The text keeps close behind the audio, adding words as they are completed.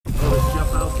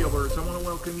networkers, I want to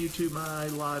welcome you to my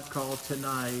live call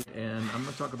tonight, and I'm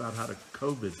going to talk about how to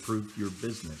COVID-proof your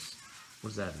business.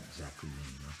 What does that exactly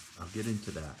mean? I'll get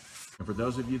into that. And for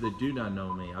those of you that do not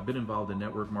know me, I've been involved in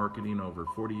network marketing over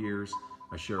 40 years.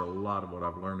 I share a lot of what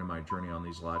I've learned in my journey on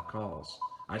these live calls.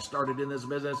 I started in this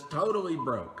business totally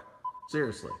broke.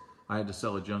 Seriously. I had to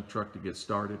sell a junk truck to get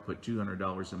started, put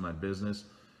 $200 in my business.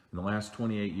 In the last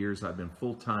 28 years, I've been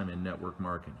full-time in network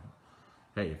marketing.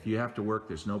 Hey, if you have to work,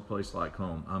 there's no place like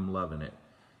home. I'm loving it.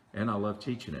 And I love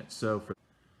teaching it. So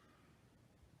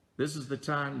this is the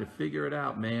time to figure it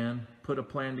out, man. Put a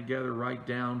plan together, write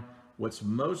down what's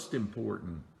most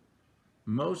important.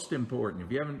 Most important.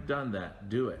 If you haven't done that,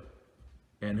 do it.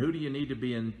 And who do you need to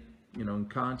be in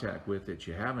contact with that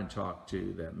you haven't talked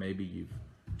to, that maybe you've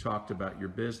talked about your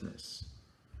business?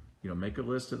 Make a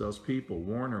list of those people.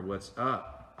 Warner, what's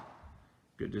up?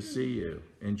 Good to see you.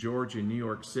 In Georgia, New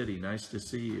York City, nice to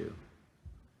see you.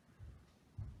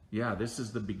 Yeah, this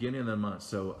is the beginning of the month,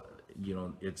 so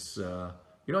it's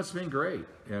it's been great.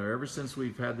 Ever since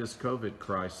we've had this COVID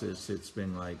crisis, it's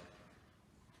been like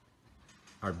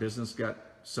our business got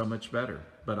so much better.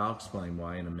 But I'll explain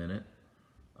why in a minute.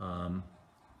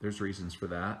 There's reasons for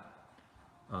that.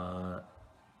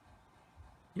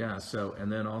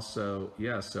 And then also,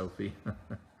 Sophie,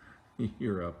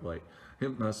 you're up late.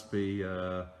 It must be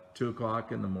 2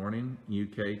 o'clock in the morning,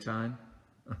 UK time.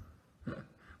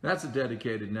 That's a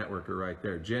dedicated networker right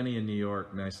there. Jenny in New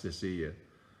York, nice to see you.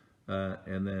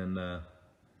 And then,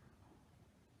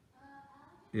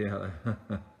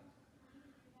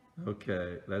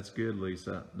 okay, that's good,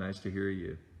 Lisa. Nice to hear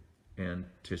you. And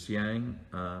Tisyang,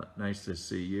 nice to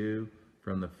see you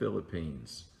from the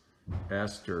Philippines.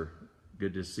 Esther,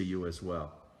 good to see you as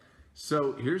well.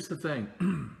 So here's the thing.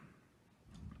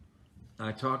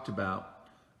 I talked about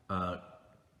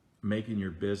making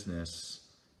your business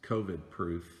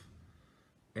COVID-proof.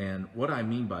 And what I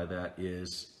mean by that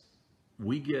is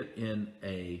we get in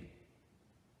a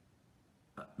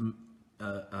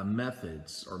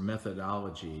methods or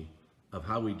methodology of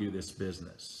how we do this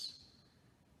business.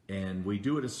 And we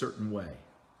do it a certain way.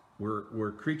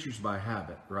 We're creatures by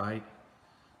habit, right?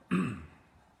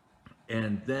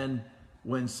 And then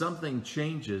when something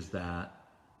changes that,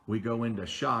 we go into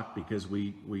shock because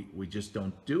we just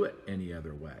don't do it any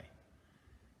other way.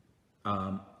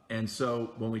 And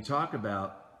so when we talk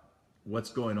about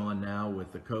what's going on now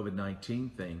with the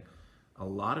COVID-19 thing, a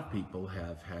lot of people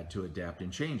have had to adapt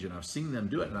and change, and I've seen them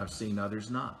do it, and I've seen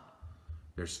others not.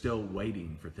 They're still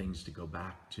waiting for things to go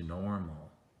back to normal.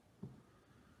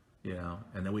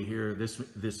 And then we hear this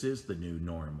is the new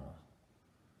normal.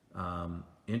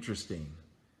 Interesting.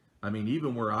 I mean,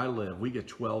 even where I live, we get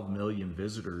 12 million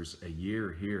visitors a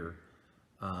year here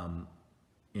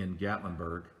in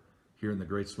Gatlinburg, here in the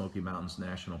Great Smoky Mountains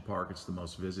National Park. It's the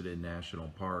most visited national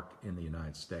park in the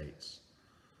United States.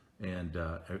 And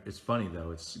it's funny though,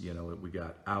 it's, we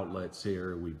got outlets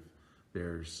here.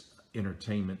 There's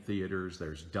entertainment theaters,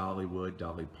 there's Dollywood,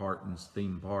 Dolly Parton's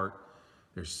theme park.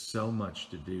 There's so much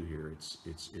to do here.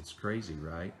 It's crazy,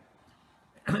 right?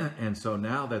 And so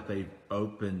now that they've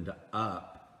opened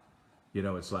up,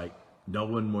 it's like no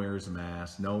one wears a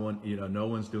mask, no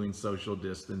one's doing social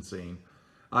distancing.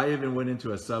 I even went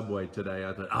into a Subway today.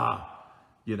 I thought,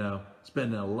 it's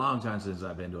been a long time since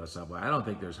I've been to a Subway. I don't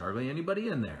think there's hardly anybody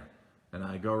in there. And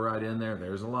I go right in there,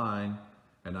 there's a line,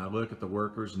 and I look at the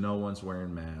workers, no one's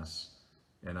wearing masks.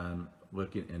 And I'm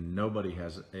looking, and nobody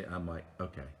has, I'm like,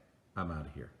 okay, I'm out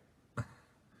of here.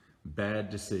 Bad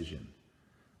decision.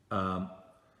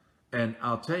 And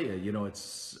I'll tell you,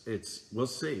 we'll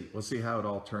see how it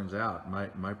all turns out.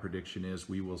 My prediction is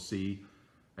we will see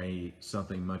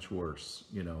something much worse.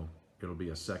 It'll be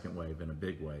a second wave and a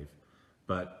big wave.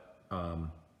 But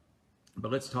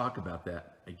let's talk about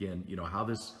that again. How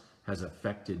this has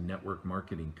affected network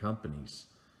marketing companies,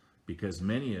 because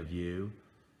many of you,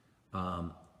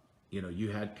 you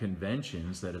had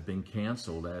conventions that have been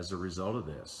canceled as a result of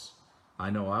this. I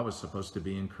know I was supposed to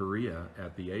be in Korea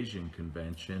at the Asian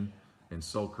convention in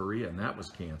Seoul, Korea, and that was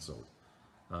canceled.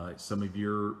 Some of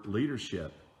your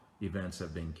leadership events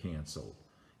have been canceled.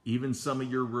 Even some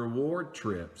of your reward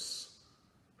trips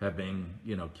have been,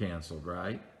 canceled,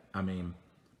 right? I mean,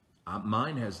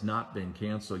 mine has not been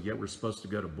canceled yet. We're supposed to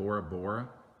go to Bora Bora.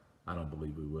 I don't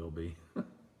believe we will be,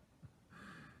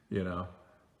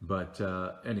 But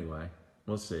anyway,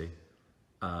 we'll see.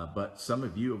 But some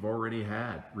of you have already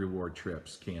had reward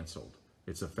trips canceled.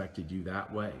 It's affected you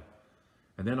that way.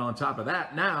 And then on top of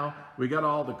that, now we got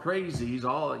all the crazies,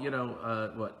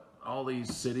 all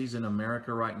these cities in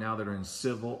America right now that are in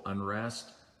civil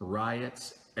unrest,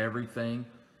 riots, everything.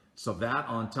 So that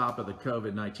on top of the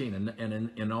COVID-19 and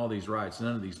in all these riots,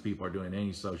 none of these people are doing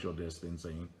any social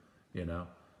distancing, you know,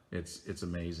 it's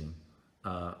amazing.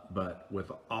 But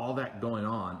with all that going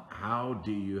on, how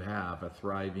do you have a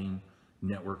thriving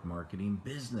network marketing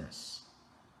business?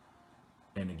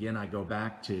 And again, I go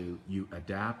back to you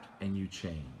adapt and you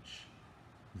change.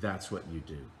 That's what you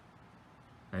do.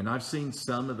 And I've seen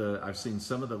some of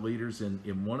the leaders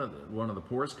in one of the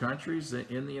poorest countries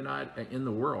in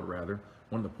the world,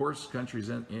 one of the poorest countries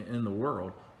in the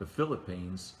world, the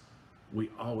Philippines. We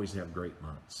always have great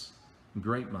months,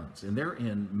 and they're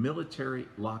in military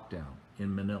lockdown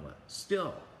in Manila,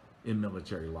 still in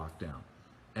military lockdown,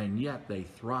 and yet they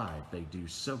thrive. They do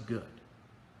so good.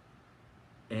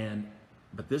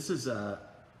 But this is a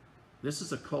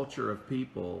culture of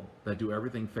people that do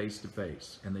everything face to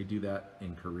face, and they do that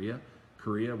in Korea.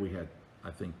 Korea, we had,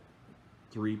 I think,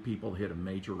 3 people hit a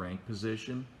major rank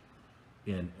position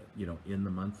in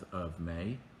the month of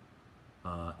May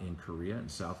in Korea, in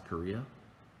South Korea,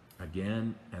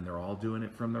 again, and they're all doing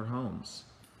it from their homes.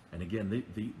 And again,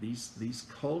 these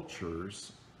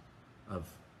cultures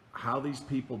of how these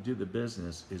people do the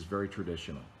business is very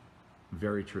traditional,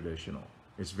 very traditional.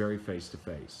 It's very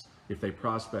face-to-face. If they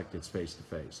prospect, it's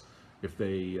face-to-face. If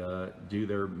they do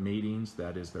their meetings,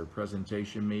 that is their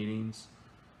presentation meetings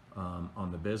on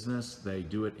the business, they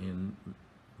do it in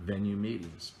venue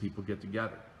meetings. People get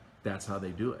together. That's how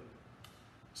they do it.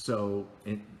 So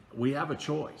we have a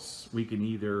choice. We can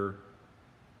either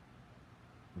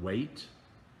wait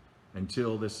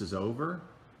until this is over,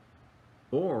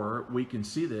 or we can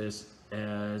see this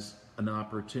as an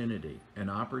opportunity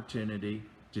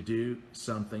to do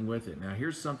something with it. Now,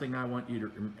 here's something I want you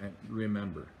to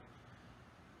remember.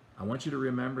 I want you to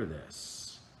remember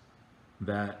this,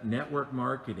 that network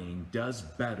marketing does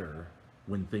better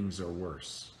when things are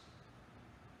worse.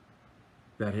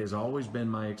 That has always been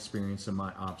my experience and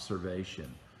my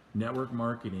observation. Network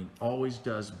marketing always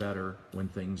does better when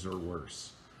things are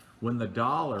worse. When the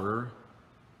dollar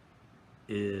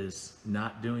is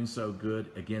not doing so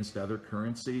good against other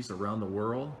currencies around the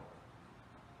world,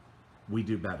 we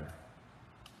do better.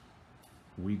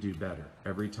 We do better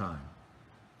every time.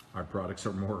 Our products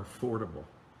are more affordable.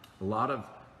 A lot of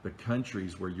the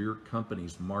countries where your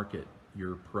companies market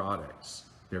your products,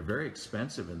 they're very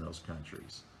expensive in those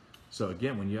countries. So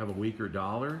again, when you have a weaker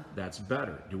dollar, that's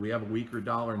better. Do we have a weaker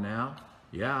dollar now?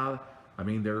 Yeah. I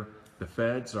mean, the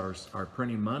feds are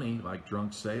printing money like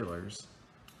drunk sailors.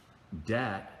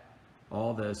 Debt.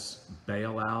 All this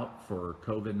bailout for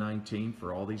COVID-19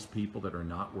 for all these people that are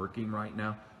not working right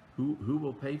now, who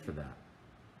will pay for that?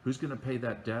 Who's going to pay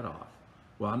that debt off?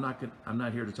 Well, I'm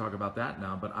not here to talk about that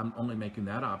now, but I'm only making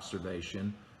that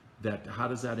observation that how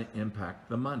does that impact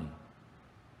the money?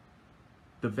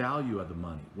 The value of the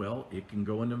money. Well, it can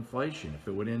go into inflation. If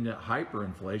it went into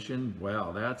hyperinflation,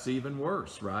 well, that's even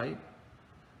worse, right?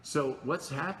 So what's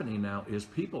happening now is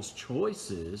people's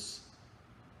choices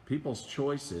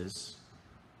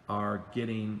are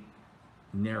getting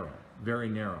narrow, very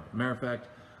narrow. Matter of fact,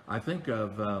 I think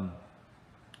of,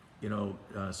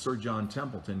 Sir John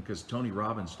Templeton, because Tony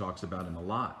Robbins talks about him a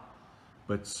lot.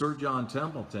 But Sir John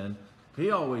Templeton,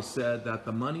 he always said that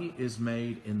the money is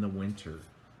made in the winter.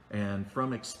 And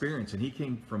from experience, and he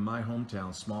came from my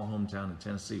hometown, small hometown in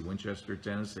Tennessee, Winchester,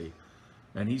 Tennessee.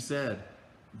 And he said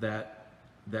that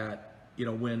this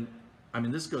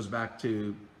goes back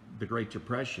to the Great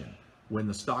Depression, when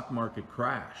the stock market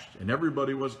crashed and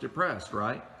everybody was depressed,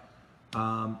 right?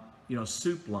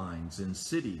 Soup lines in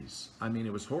cities. I mean,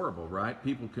 it was horrible, right?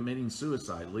 People committing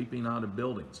suicide, leaping out of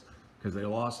buildings because they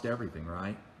lost everything,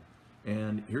 right?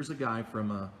 And here's a guy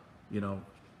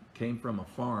came from a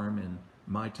farm in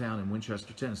my town in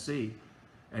Winchester, Tennessee,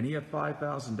 and he had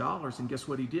 $5,000, and guess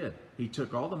what he did? He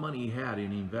took all the money he had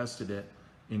and he invested it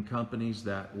in companies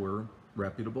that were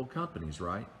reputable companies,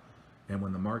 right? And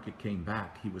when the market came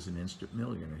back, he was an instant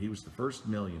millionaire. He was the first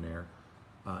millionaire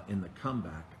in the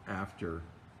comeback after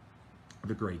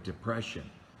the Great Depression.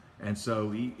 And so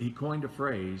he coined a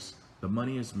phrase, the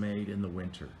money is made in the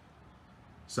winter.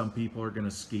 Some people are going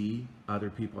to ski, other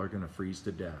people are going to freeze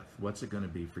to death. What's it going to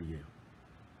be for you?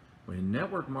 Well, in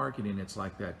network marketing, it's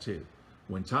like that too.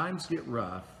 When times get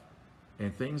rough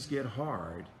and things get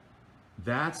hard,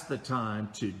 that's the time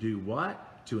to do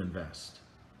what? To invest.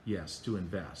 Yes, to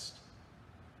invest.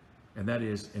 And that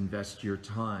is invest your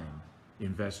time,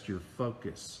 invest your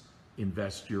focus,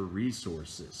 invest your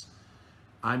resources.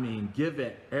 I mean, give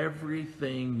it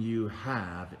everything you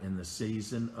have in the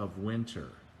season of winter.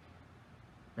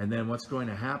 And then what's going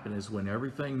to happen is when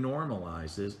everything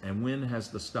normalizes, and when has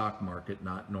the stock market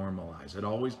not normalized? It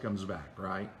always comes back,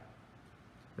 right?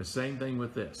 The same thing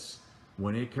with this.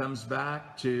 When it comes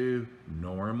back to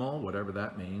normal, whatever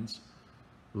that means,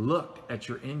 look at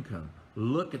your income.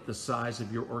 Look at the size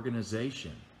of your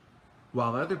organization.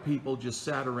 While other people just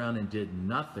sat around and did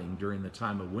nothing during the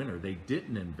time of winter, they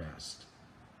didn't invest.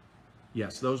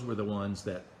 Yes, those were the ones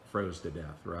that froze to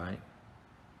death, right?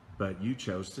 But you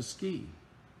chose to ski.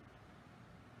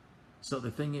 So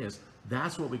the thing is,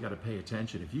 that's what we got to pay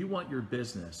attention. If you want your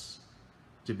business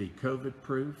to be COVID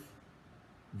proof,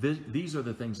 these are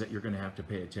the things that you're going to have to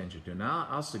pay attention to. Now,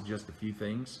 I'll suggest a few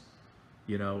things,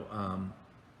 that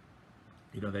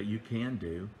you can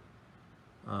do,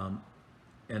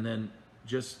 and then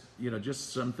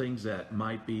just some things that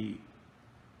might be,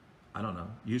 I don't know,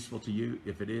 useful to you.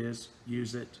 If it is,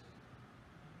 use it.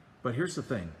 But here's the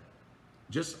thing: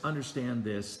 just understand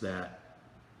this, that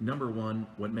number one,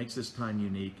 what makes this time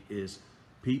unique is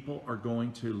people are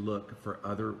going to look for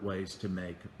other ways to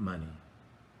make money.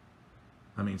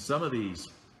 I mean, some of these,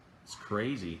 it's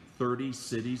crazy. 30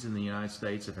 cities in the United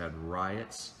States have had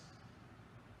riots,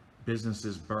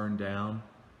 businesses burned down,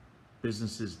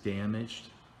 businesses damaged,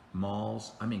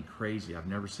 malls. I mean, crazy. I've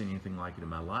never seen anything like it in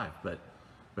my life. But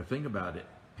think about it.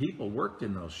 People worked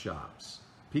in those shops.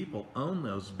 People own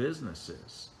those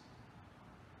businesses.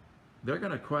 They're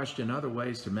going to question other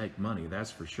ways to make money,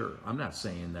 that's for sure. I'm not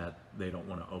saying that they don't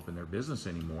want to open their business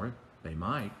anymore. They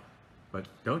might. But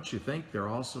don't you think they're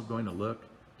also going to look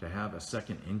to have a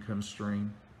second income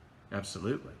stream?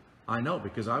 Absolutely. I know,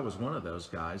 because I was one of those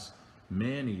guys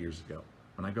many years ago.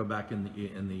 When I go back in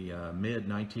the mid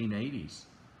 1980s,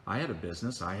 I had a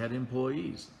business, I had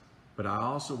employees, but I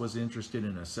also was interested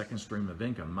in a second stream of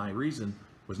income. My reason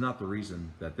was not the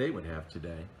reason that they would have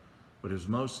today, but it was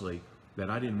mostly that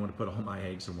I didn't want to put all my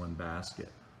eggs in one basket.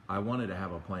 I wanted to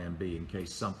have a plan B in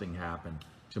case something happened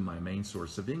to my main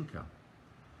source of income.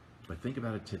 But think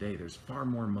about it today, there's far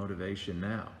more motivation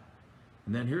now.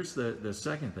 And then here's the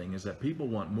second thing, is that people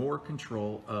want more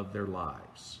control of their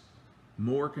lives.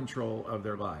 More control of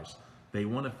their lives. They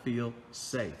want to feel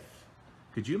safe.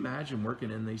 Could you imagine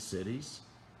working in these cities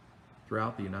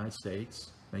throughout the United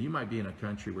States? Now, you might be in a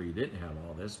country where you didn't have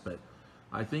all this, but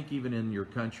I think even in your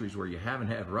countries where you haven't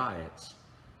had riots,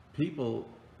 people,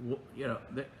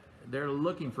 they're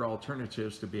looking for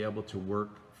alternatives to be able to work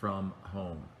from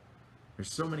home.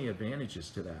 There's so many advantages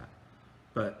to that.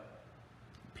 But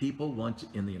people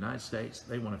in the United States,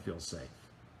 they want to feel safe.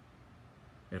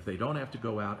 If they don't have to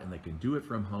go out and they can do it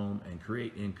from home and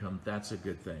create income, that's a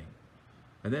good thing.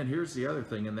 And then here's the other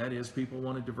thing, and that is people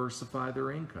want to diversify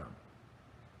their income.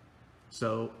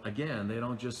 So again, they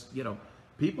don't just,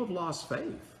 people have lost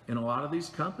faith in a lot of these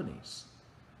companies.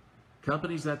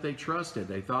 Companies that they trusted,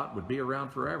 they thought would be around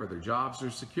forever. Their jobs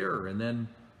are secure, and then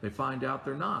they find out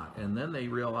they're not. And then they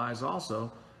realize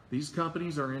also these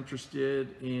companies are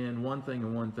interested in one thing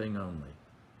and one thing only.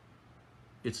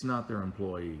 It's not their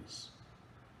employees.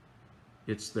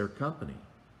 It's their company.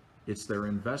 It's their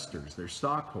investors, their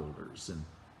stockholders, and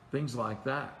things like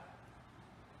that.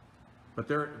 But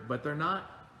they're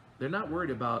not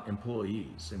worried about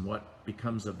employees and what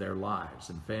becomes of their lives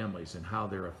and families and how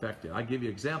they're affected. I give you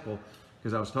an example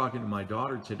because I was talking to my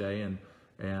daughter today,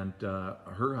 and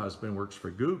her husband works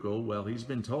for Google. Well, he's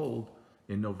been told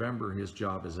in November his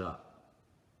job is up.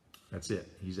 That's it.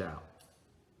 He's out.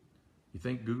 You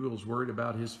think Google's worried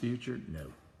about his future? No.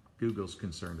 Google's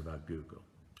concerned about Google.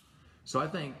 So I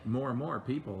think more and more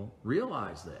people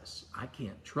realize this. I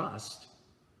can't trust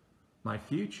my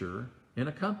future in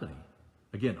a company.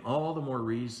 Again, all the more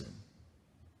reason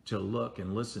to look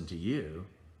and listen to you,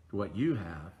 to what you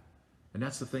have. And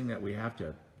that's the thing that we have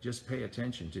to just pay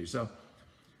attention to. So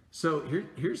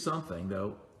here's something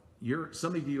though.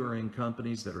 Some of you are in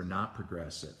companies that are not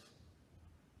progressive.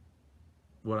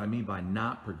 What I mean by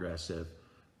not progressive,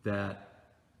 that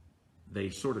they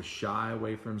sort of shy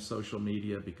away from social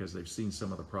media because they've seen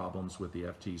some of the problems with the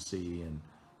FTC and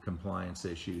compliance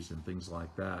issues and things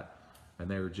like that. And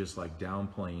they're just like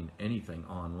downplaying anything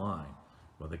online.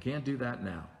 Well, they can't do that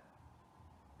now.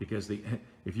 Because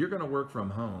if you're going to work from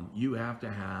home, you have to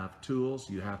have tools,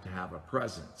 you have to have a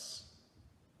presence.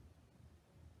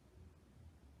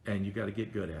 And you got to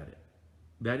get good at it.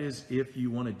 That is if you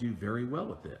want to do very well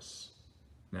with this.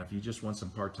 Now, if you just want some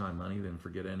part-time money, then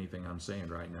forget anything I'm saying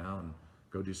right now and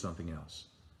go do something else.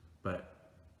 But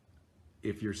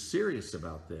if you're serious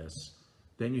about this,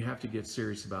 then you have to get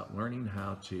serious about learning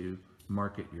how to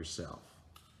market yourself.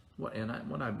 What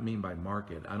I mean by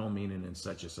market, I don't mean it in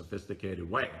such a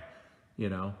sophisticated way,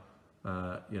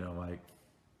 like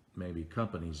maybe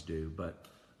companies do, but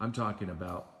I'm talking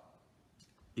about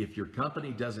if your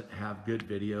company doesn't have good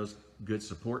videos, good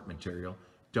support material,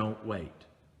 don't wait.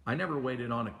 I never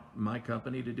waited on my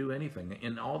company to do anything.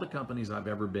 In all the companies I've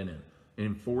ever been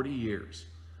in 40 years,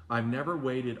 I've never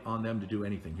waited on them to do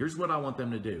anything. Here's what I want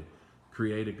them to do.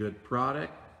 Create a good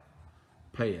product,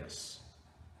 pay us.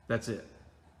 That's it.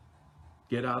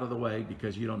 Get out of the way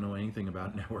because you don't know anything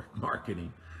about network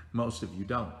marketing. Most of you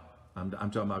don't. I'm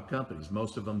talking about companies.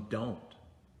 Most of them don't.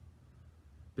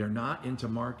 They're not into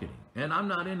marketing. And I'm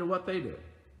not into what they do.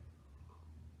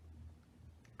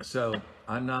 So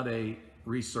I'm not a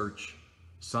research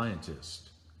scientist.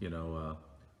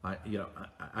 I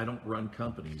don't run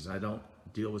companies. I don't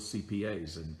deal with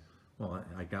CPAs. And well,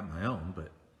 I got my own,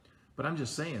 but I'm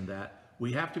just saying that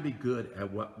we have to be good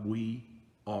at what we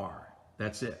are.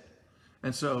 That's it.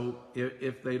 And so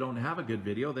if they don't have a good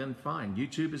video, then fine.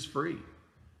 YouTube is free.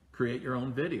 Create your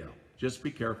own video. Just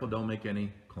be careful. Don't make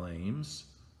any claims.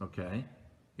 Okay.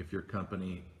 If your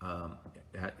company,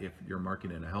 if you're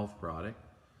marketing a health product,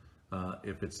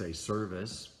 if it's a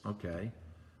service, okay.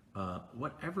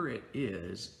 Whatever it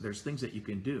is, there's things that you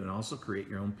can do, and also create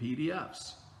your own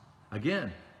PDFs.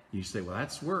 Again, you say, well,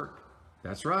 that's work.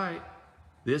 That's right.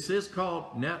 This is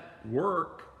called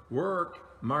network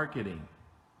marketing.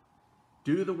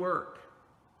 Do the work.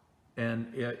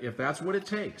 And if that's what it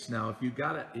takes. Now,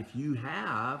 if you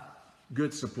have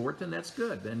good support, then that's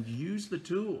good. Then use the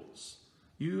tools.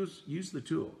 Use the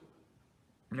tool.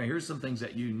 Now, here's some things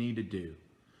that you need to do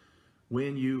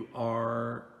when you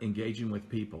are engaging with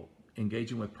people,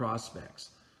 engaging with prospects.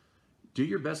 Do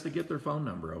your best to get their phone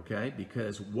number, okay?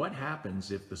 Because what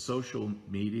happens if the social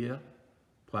media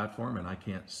platform, and I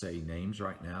can't say names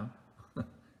right now,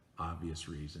 obvious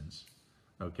reasons,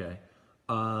 okay?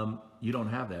 You don't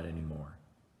have that anymore.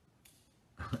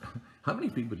 How many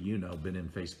people do you know been in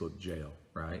Facebook jail,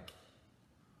 right?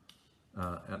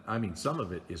 I mean, some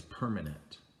of it is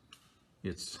permanent.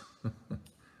 It's,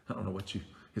 I don't know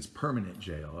it's permanent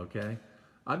jail, okay?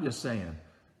 I'm just saying.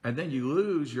 And then you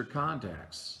lose your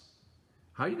contacts.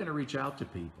 How are you going to reach out to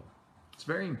people? It's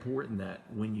very important that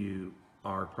when you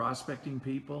are prospecting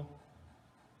people,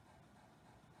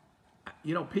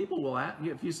 people will ask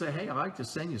you, if you say, hey, I'd like to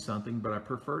send you something, but I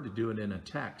prefer to do it in a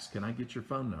text. Can I get your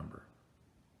phone number?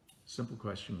 Simple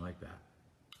question like that.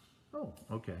 Oh,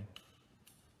 okay.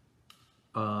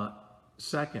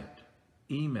 Second,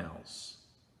 emails.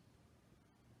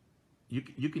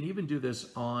 You can even do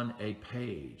this on a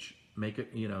page. Make it,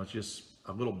 it's just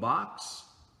a little box.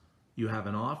 You have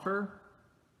an offer.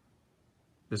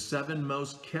 The 7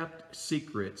 most kept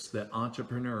secrets that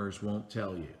entrepreneurs won't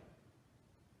tell you.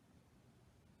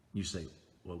 You say,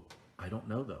 well, I don't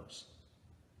know those.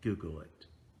 Google it.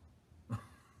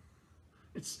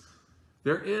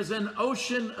 There is an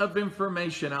ocean of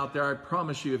information out there. I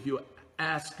promise you, if you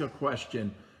ask a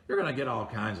question, you're going to get all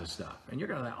kinds of stuff. And you're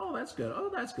going to think, oh, that's good. Oh,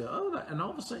 that's good. Oh, that. And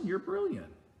all of a sudden, you're brilliant.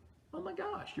 Oh, my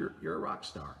gosh, you're a rock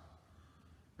star.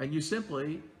 And you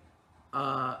simply,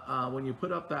 when you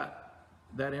put up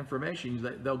that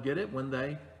information, they'll get it when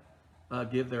they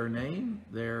give their name,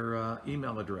 their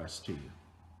email address to you.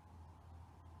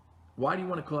 Why do you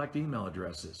want to collect email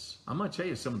addresses? I'm going to tell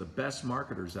you, some of the best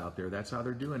marketers out there, that's how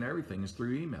they're doing everything, is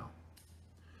through email.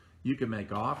 You can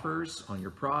make offers on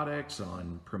your products,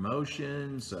 on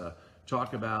promotions,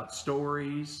 talk about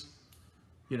stories,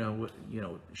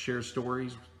 share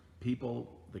stories,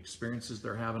 people, the experiences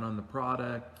they're having on the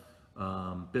product,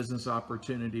 business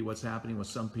opportunity, what's happening with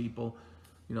some people,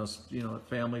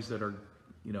 families that are,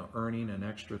 earning an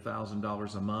extra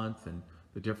 $1,000 a month, and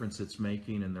the difference it's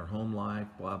making in their home life,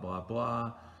 blah, blah,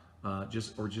 blah,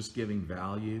 just giving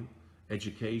value,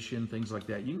 education, things like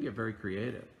that. You can get very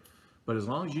creative. But as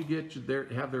long as you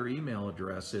have their email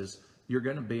addresses, you're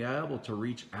going to be able to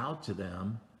reach out to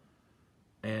them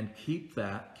and keep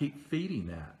feeding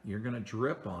that. You're going to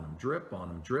drip on them, drip on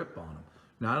them, drip on them.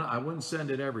 Now, I wouldn't send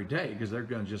it every day because they're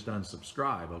going to just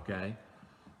unsubscribe, okay?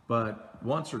 But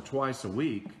once or twice a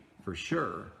week, for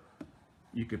sure,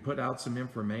 you could put out some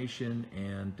information,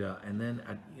 and then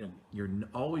you're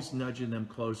always nudging them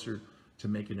closer to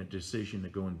making a decision to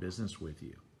go in business with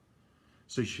you.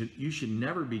 So you should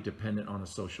never be dependent on a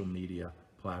social media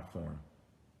platform.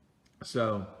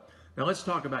 So now let's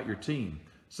talk about your team.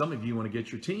 Some of you want to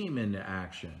get your team into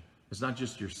action. It's not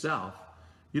just yourself.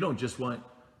 You don't just want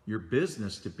your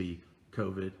business to be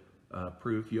COVID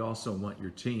proof. You also want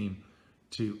your team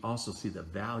to also see the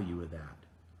value of that.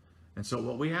 And so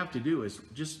what we have to do is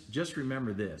just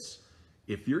remember this.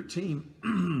 If your team,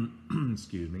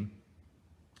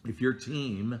 if your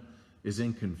team is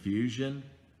in confusion,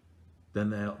 then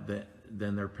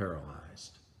they're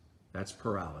paralyzed. That's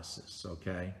paralysis,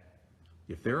 okay?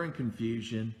 If they're in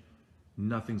confusion,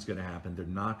 nothing's going to happen. They're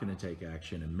not going to take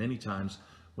action. And many times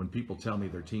When people tell me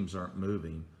their teams aren't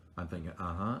moving, I'm thinking,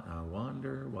 I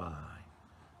wonder why.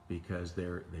 Because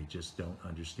they just don't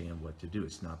understand what to do.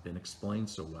 It's not been explained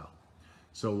so well.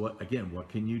 So what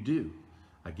can you do?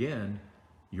 Again,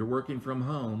 you're working from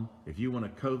home. If you want a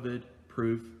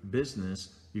COVID-proof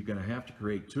business, you're going to have to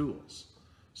create tools.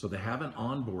 So they have an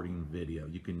onboarding video.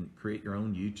 You can create your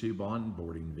own YouTube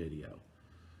onboarding video.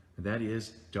 And that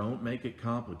is, don't make it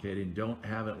complicated and don't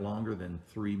have it longer than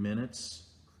 3 minutes,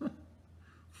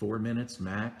 4 minutes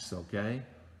max, okay?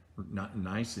 Not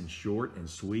nice and short and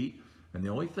sweet. And the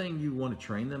only thing you want to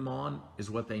train them on is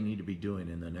what they need to be doing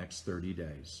in the next 30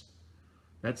 days.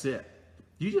 That's it.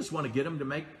 You just want to get them to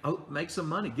make some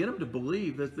money. Get them to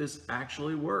believe that this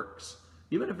actually works.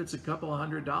 Even if it's a couple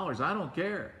 $100, I don't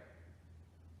care.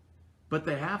 But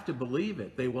they have to believe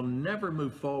it. They will never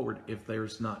move forward if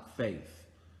there's not faith.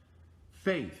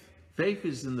 Faith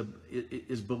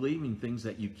is believing things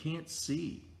that you can't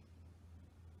see.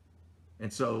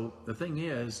 And so the thing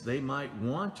is, they might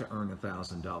want to earn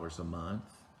 $1,000 a month,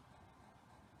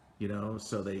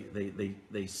 so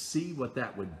they see what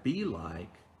that would be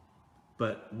like.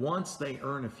 But once they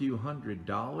earn a few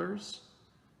 $100s,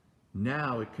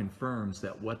 now it confirms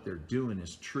that what they're doing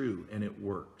is true and it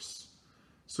works.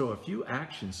 So a few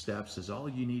action steps is all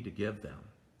you need to give them.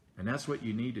 And that's what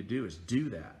you need to do, is do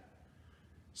that.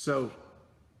 So,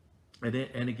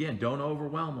 and again, don't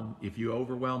overwhelm them. If you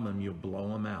overwhelm them, you'll blow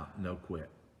them out. No quit.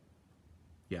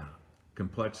 Yeah,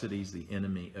 complexity is the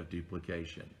enemy of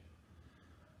duplication.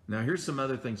 Now, here's some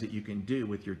other things that you can do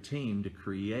with your team to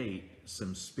create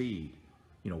some speed.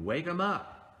 Wake them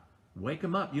up. Wake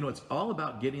them up. It's all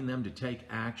about getting them to take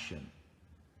action.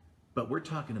 But we're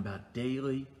talking about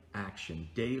daily action,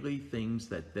 daily things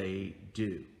that they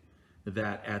do,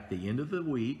 that at the end of the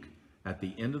week, at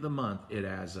the end of the month, it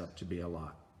adds up to be a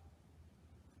lot.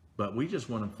 But we just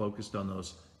want them focused on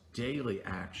those daily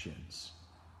actions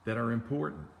that are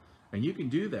important. And you can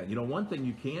do that. One thing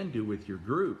you can do with your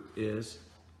group is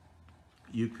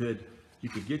you could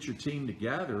get your team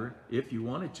together if you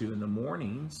wanted to in the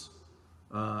mornings,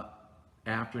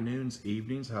 afternoons,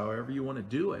 evenings, however you want to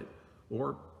do it,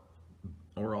 or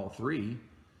all three.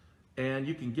 And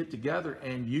you can get together,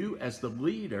 and you as the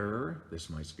leader, this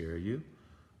might scare you,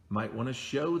 might want to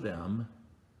show them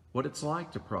what it's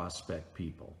like to prospect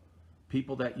people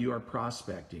that you are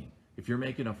prospecting. If you're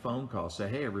making a phone call, say,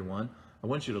 hey everyone, I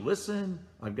want you to listen.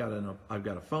 I've got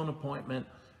a phone appointment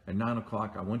at 9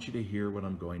 o'clock. I want you to hear what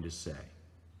I'm going to say.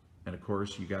 And of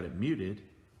course, you got it muted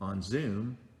on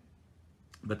Zoom,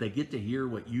 but they get to hear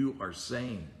what you are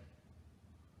saying.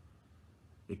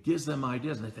 It gives them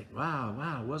ideas, and they think,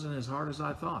 wow, it wasn't as hard as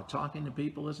I thought. Talking to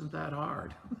people isn't that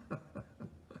hard.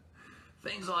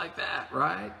 Things like that,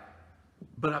 right?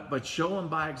 But show them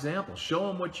by example. Show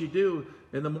them what you do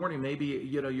in the morning. Maybe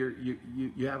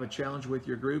you have a challenge with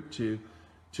your group to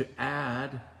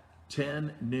add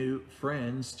 10 new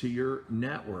friends to your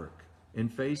network in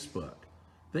Facebook.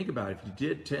 Think about it. If you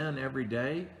did 10 every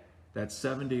day, that's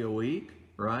 70 a week,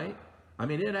 right? I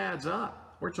mean, it adds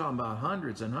up. We're talking about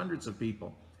hundreds and hundreds of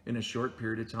people in a short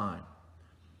period of time.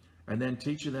 And then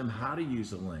teaching them how to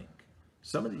use a link.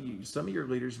 Some of your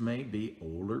leaders may be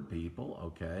older people,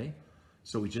 okay?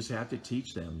 So we just have to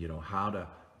teach them, how to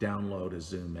download a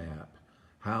Zoom app,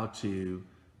 how to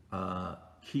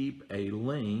keep a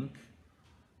link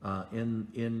I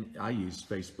use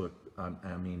Facebook,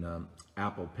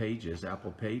 Apple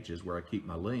Pages, where I keep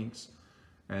my links.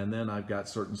 And then I've got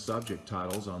certain subject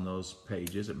titles on those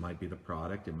pages. It might be the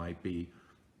product, it might be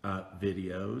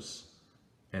videos,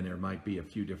 and there might be a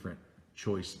few different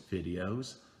choice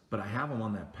videos. But I have them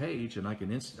on that page, and I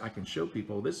can show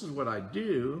people, this is what I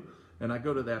do. And I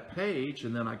go to that page,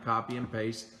 and then I copy and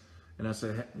paste, and I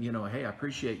say, hey, I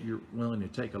appreciate you're willing to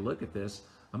take a look at this.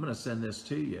 I'm going to send this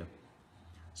to you.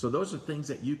 So those are things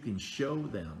that you can show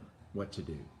them what to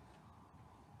do.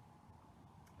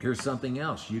 Here's something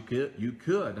else. You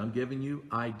could. I'm giving you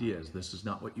ideas. This is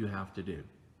not what you have to do.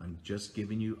 I'm just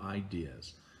giving you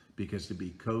ideas, because to be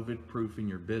COVID-proof in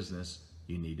your business,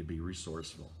 you need to be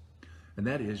resourceful. And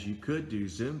that is, you could do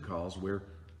Zoom calls where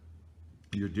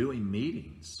you're doing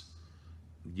meetings.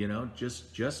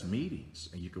 Just meetings.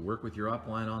 And you could work with your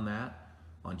upline on that,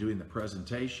 on doing the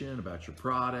presentation about your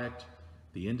product,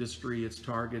 the industry it's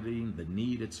targeting, the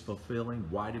need it's fulfilling.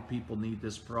 Why do people need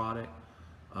this product?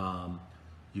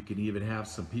 You can even have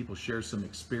some people share some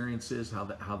experiences,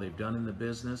 how they've done in the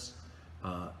business.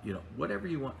 Whatever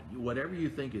you want, whatever you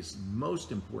think is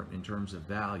most important in terms of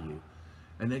value,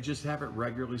 and then just have it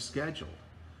regularly scheduled.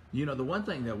 The one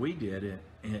thing that we did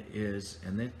is,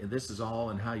 and this is all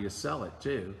in how you sell it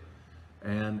too,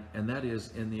 and that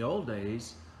is, in the old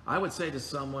days, I would say to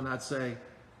someone, I'd say,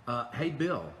 Hey,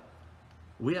 Bill,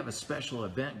 we have a special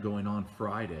event going on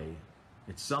Friday.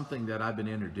 It's something that I've been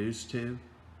introduced to.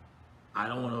 I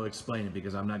don't want to explain it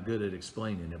because I'm not good at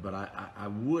explaining it, but I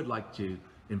would like to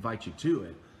invite you to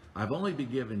it. I've only been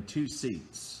given two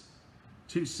seats.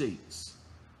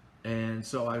 And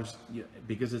so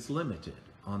because it's limited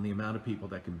on the amount of people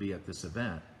that can be at this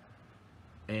event.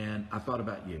 And I thought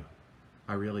about you.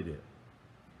 I really did.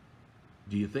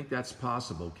 Do you think that's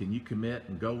possible? Can you commit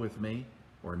and go with me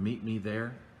or meet me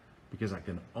there? Because I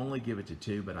can only give it to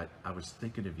two, but I was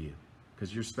thinking of you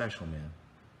because you're special, man.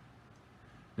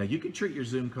 Now, you can treat your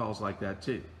Zoom calls like that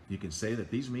too. You can say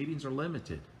that these meetings are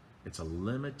limited. It's a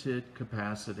limited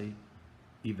capacity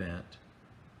event,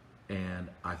 and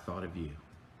I thought of you.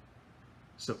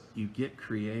 So you get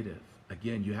creative.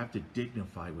 Again, you have to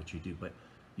dignify what you do, but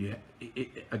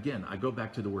again, I go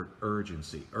back to the word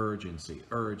urgency.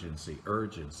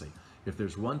 If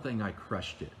there's one thing I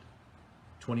crushed it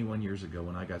 21 years ago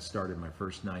when I got started my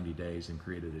first 90 days and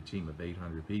created a team of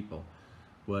 800 people,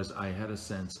 was I had a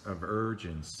sense of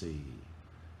urgency.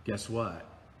 Guess what?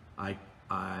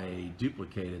 I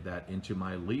duplicated that into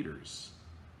my leaders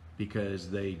because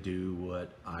they do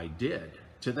what I did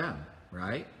to them,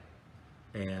 right?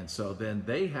 And so then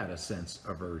they had a sense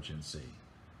of urgency.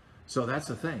 So that's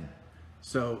the thing.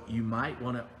 So you might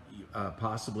want to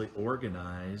possibly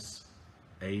organize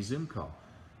a Zoom call.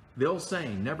 The old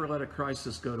saying, never let a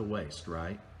crisis go to waste,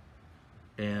 right?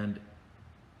 And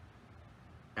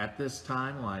at this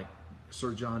time, like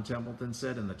Sir John Templeton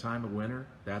said, in the time of winter,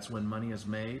 that's when money is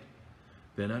made.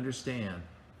 Then understand,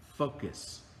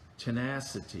 focus,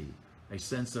 tenacity, a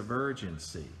sense of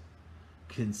urgency,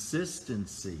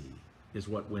 consistency is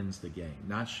what wins the game,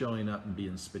 not showing up and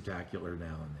being spectacular now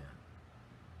and then.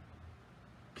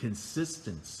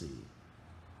 Consistency.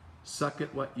 Suck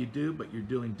at what you do, but you're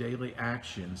doing daily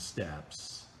action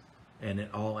steps, and it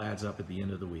all adds up at the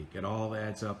end of the week. It all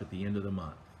adds up at the end of the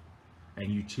month.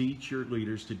 And you teach your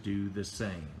leaders to do the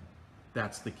same.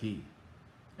 That's the key.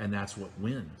 And that's what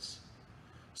wins.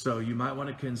 So you might want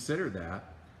to consider that.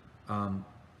 And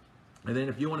then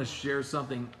if you want to share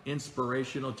something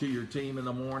inspirational to your team in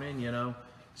the morning,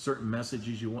 certain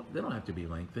messages you want, they don't have to be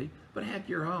lengthy, but heck,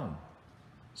 you're home.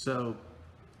 So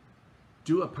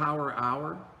do a power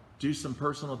hour, do some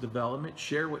personal development,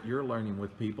 share what you're learning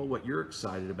with people, what you're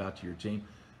excited about to your team.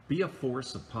 Be a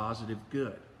force of positive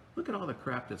good. Look at all the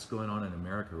crap that's going on in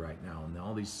America right now in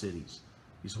all these cities.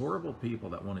 These horrible people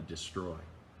that want to destroy.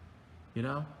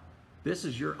 This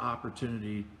is your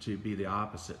opportunity to be the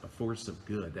opposite, a force of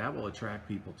good. That will attract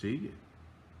people to you.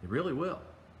 It really will.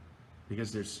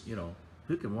 Because there's,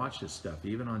 who can watch this stuff?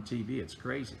 Even on TV, it's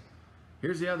crazy.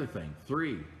 Here's the other thing.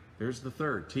 3, there's the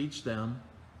third. Teach them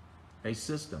a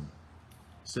system.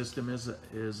 System is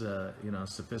a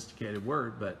sophisticated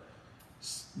word, but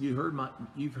you've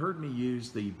heard me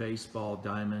use the baseball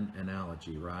diamond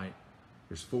analogy, right?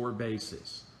 There's 4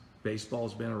 bases.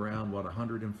 Baseball's been around,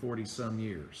 140 some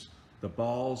years. The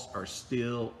balls are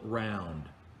still round.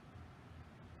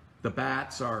 The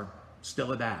bats are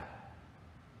still a bat.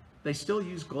 They still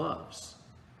use gloves,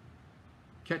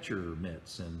 catcher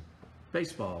mitts, and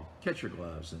baseball catcher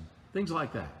gloves, and things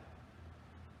like that.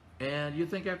 And you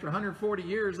think after 140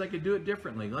 years they could do it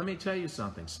differently. Let me tell you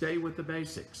something. Stay with the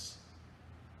basics.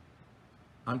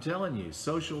 I'm telling you,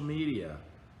 social media,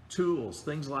 tools,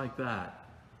 things like that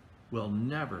will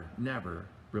never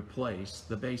replace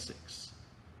the basics.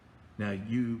 Now,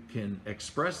 you can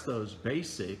express those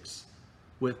basics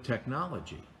with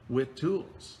technology, with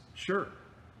tools, sure.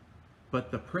 But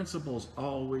the principles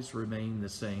always remain the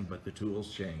same, but the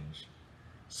tools change.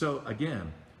 So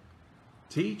again,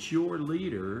 teach your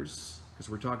leaders, because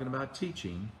we're talking about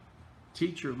teaching,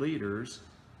 teach your leaders.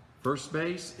 First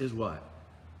base is what?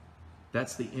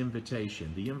 That's the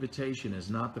invitation. The invitation is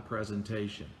not the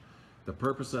presentation. The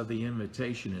purpose of the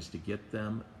invitation is to get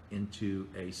them into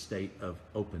a state of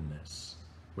openness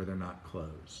where they're not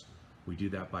closed. We do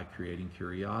that by creating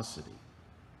curiosity.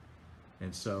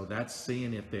 And so that's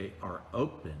seeing if they are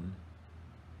open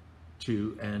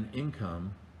to an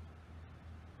income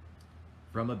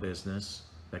from a business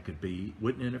that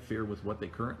wouldn't interfere with what they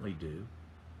currently do,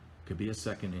 could be a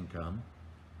second income,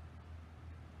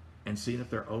 and seeing if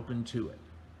they're open to it.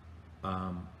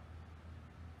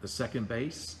 The second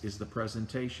base is the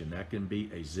presentation. That can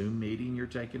be a Zoom meeting you're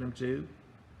taking them to.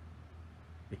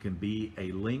 It can be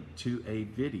a link to a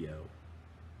video.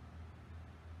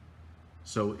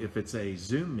 So if it's a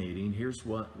Zoom meeting, here's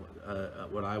what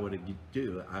I would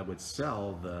do. I would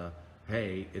sell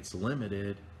hey, it's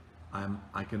limited.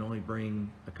 I can only bring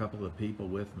a couple of people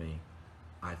with me.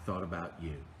 I thought about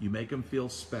you. You make them feel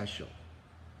special.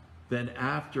 Then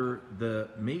after the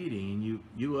meeting,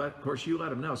 you let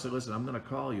them know. Say, listen, I'm going to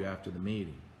call you after the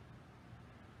meeting.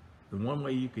 The one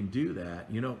way you can do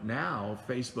that, now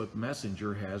Facebook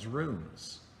Messenger has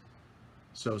rooms.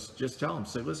 So just tell them,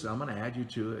 say, listen, I'm going to add you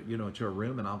to a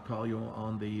room, and I'll call you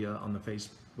on the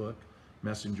Facebook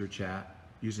Messenger chat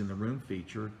using the room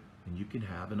feature, and you can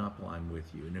have an upline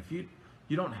with you. And if you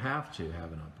don't have to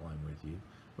have an upline with you,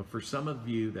 but for some of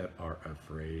you that are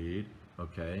afraid,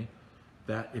 okay,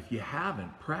 that if you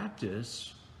haven't,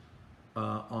 practice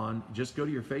just go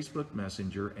to your Facebook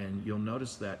Messenger, and you'll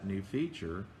notice that new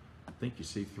feature. I think you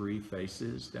see 3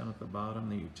 faces down at the bottom.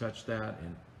 Then you touch that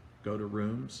and go to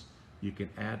rooms. You can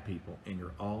add people, and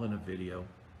you're all in a video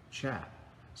chat.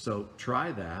 So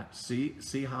try that.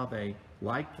 See how they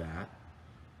like that.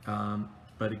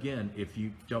 But again, if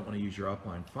you don't want to use your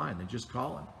upline, fine. Then just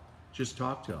call them. Just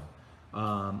talk to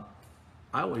them.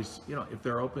 I always, if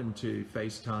they're open to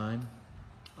FaceTime,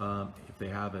 if they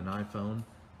have an iPhone,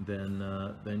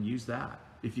 then use that.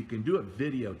 If you can do a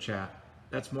video chat,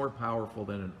 that's more powerful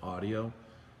than an audio.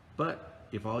 But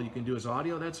if all you can do is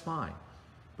audio, that's fine.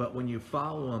 But when you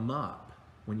follow them up,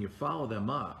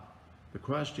 the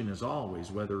question is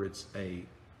always whether it's a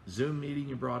Zoom meeting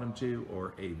you brought them to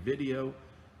or a video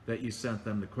that you sent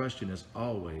them. The question is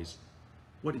always,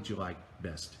 what did you like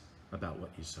best about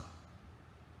what you saw?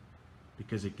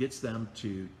 Because it gets them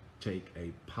to take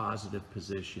a positive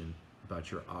position about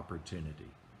your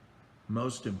opportunity.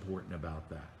 Most important about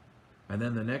that. And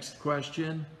then the next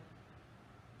question,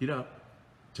 to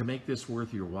make this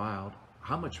worth your while,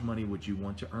 how much money would you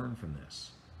want to earn from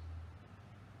this?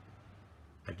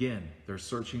 Again, they're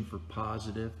searching for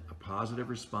a positive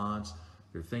response.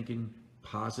 They're thinking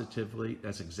positively.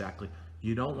 That's exactly,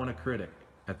 you don't want a critic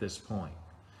at this point.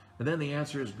 And then the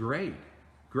answer is great.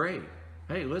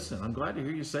 Hey, listen, I'm glad to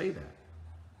hear you say that.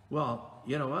 Well,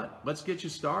 you know what? Let's get you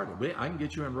started. I can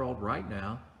get you enrolled right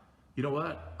now. You know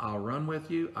what? I'll run with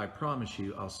you. I promise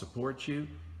you, I'll support you.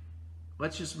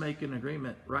 Let's just make an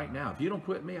agreement right now. If you don't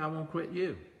quit me, I won't quit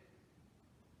you.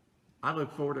 I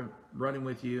look forward to running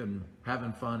with you and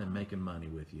having fun and making money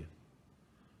with you.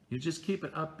 You just keep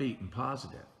it upbeat and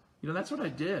positive. That's what I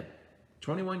did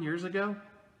 21 years ago.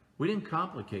 We didn't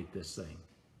complicate this thing.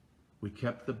 We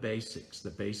kept the basics, the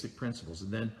basic principles.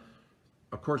 And then,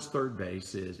 of course, third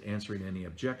base is answering any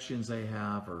objections they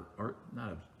have or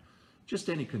not, just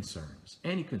any concerns.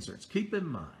 Keep in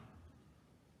mind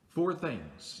 4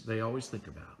 things they always think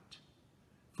about.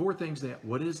 4 things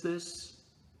what is this?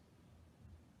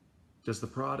 Does the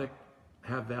product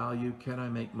have value? Can I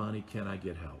make money? Can I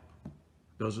get help?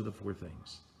 Those are the 4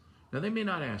 things. Now, they may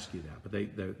not ask you that, but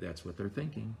that's what they're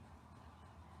thinking.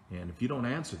 And if you don't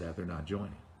answer that, they're not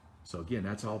joining. So again,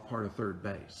 that's all part of third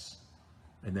base.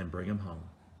 And then bring them home.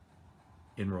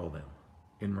 Enroll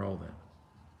them.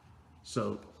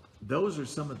 So those are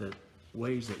some of the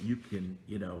ways that you can,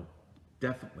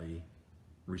 definitely,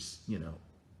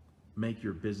 make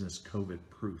your business COVID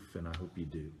proof. And I hope you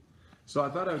do. So I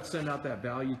thought I would send out that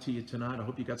value to you tonight. I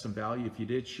hope you got some value. If you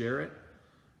did, share it.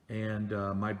 And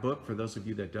my book, for those of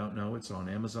you that don't know, it's on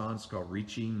Amazon. It's called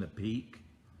Reaching the Peak.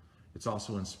 It's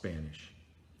also in Spanish.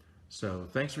 So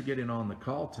thanks for getting on the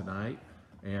call tonight.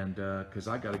 And because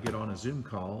I got to get on a Zoom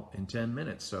call in 10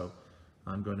 minutes. So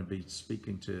I'm going to be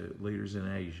speaking to leaders in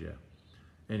Asia.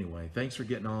 Anyway, thanks for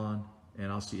getting on, and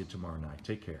I'll see you tomorrow night.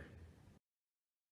 Take care.